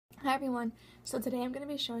Hi everyone, so today I'm going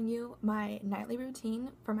to be showing you my nightly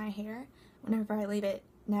routine for my hair whenever I leave it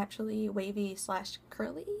naturally wavy /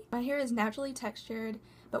 curly. My hair is naturally textured,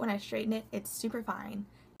 but when I straighten it, it's super fine.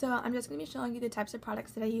 So I'm just going to be showing you the types of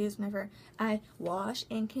products that I use whenever I wash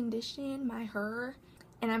and condition my hair.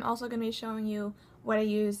 And I'm also going to be showing you what I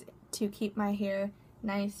use to keep my hair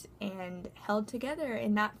nice and held together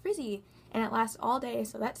and not frizzy. And it lasts all day,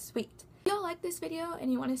 so that's sweet. If y'all like this video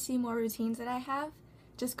and you want to see more routines that I have,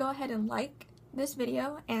 just go ahead and like this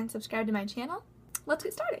video and subscribe to my channel. Let's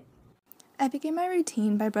get started. I begin my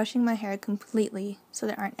routine by brushing my hair completely so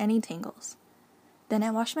there aren't any tangles. Then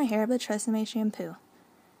I wash my hair with TRESemme shampoo.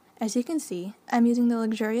 As you can see, I'm using the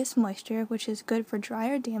Luxurious Moisture, which is good for dry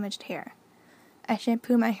or damaged hair. I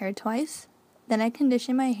shampoo my hair twice, then I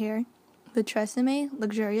condition my hair with TRESemme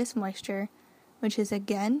Luxurious Moisture, which is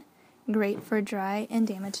again great for dry and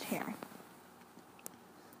damaged hair.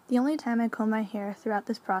 The only time I comb my hair throughout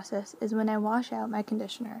this process is when I wash out my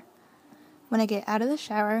conditioner. When I get out of the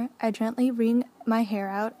shower, I gently wring my hair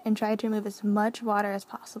out and try to remove as much water as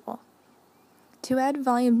possible. To add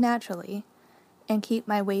volume naturally and keep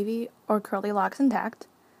my wavy or curly locks intact,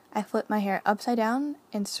 I flip my hair upside down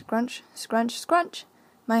and scrunch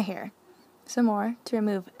my hair some more to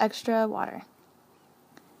remove extra water.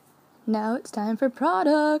 Now it's time for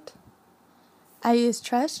product! I use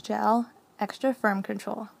Tres Gel Extra Firm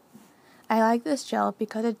Control. I like this gel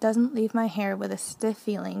because it doesn't leave my hair with a stiff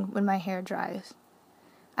feeling when my hair dries.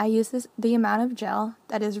 I use the amount of gel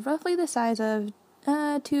that is roughly the size of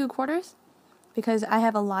 2 quarters because I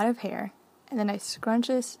have a lot of hair, and then I scrunch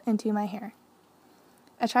this into my hair.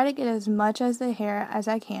 I try to get as much as the hair as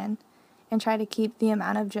I can and try to keep the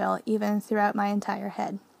amount of gel even throughout my entire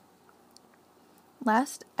head.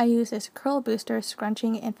 Last, I use this Curl Booster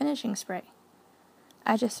Scrunching and Finishing Spray.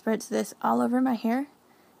 I just spritz this all over my hair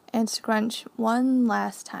and scrunch one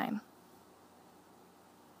last time.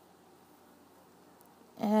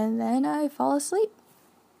 And then I fall asleep.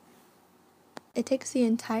 It takes the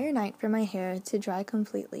entire night for my hair to dry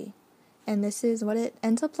completely, and this is what it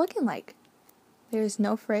ends up looking like. There's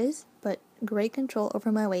no frizz, but great control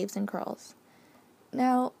over my waves and curls.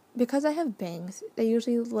 Now, because I have bangs, they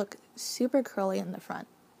usually look super curly in the front.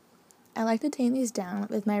 I like to tame these down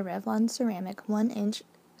with my Revlon Ceramic 1-inch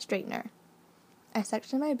straightener. I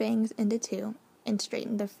section my bangs into 2 and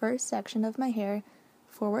straighten the first section of my hair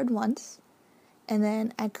forward once, and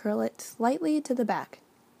then I curl it slightly to the back.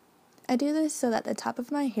 I do this so that the top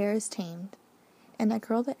of my hair is tamed, and I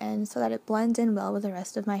curl the end so that it blends in well with the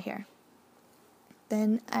rest of my hair.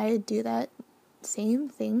 Then I do that same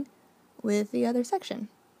thing with the other section.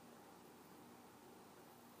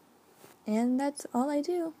 And that's all I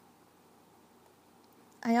do.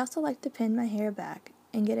 I also like to pin my hair back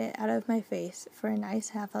and get it out of my face for a nice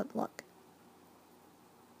half-up look.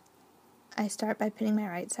 I start by pinning my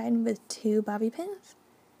right side with 2 bobby pins,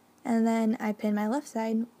 and then I pin my left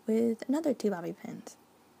side with another 2 bobby pins.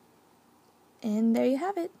 And there you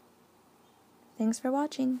have it. Thanks for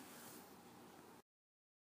watching.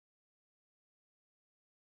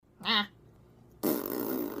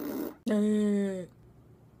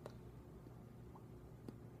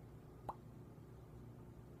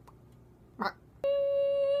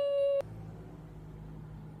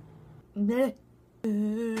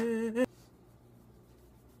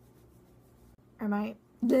 Am I?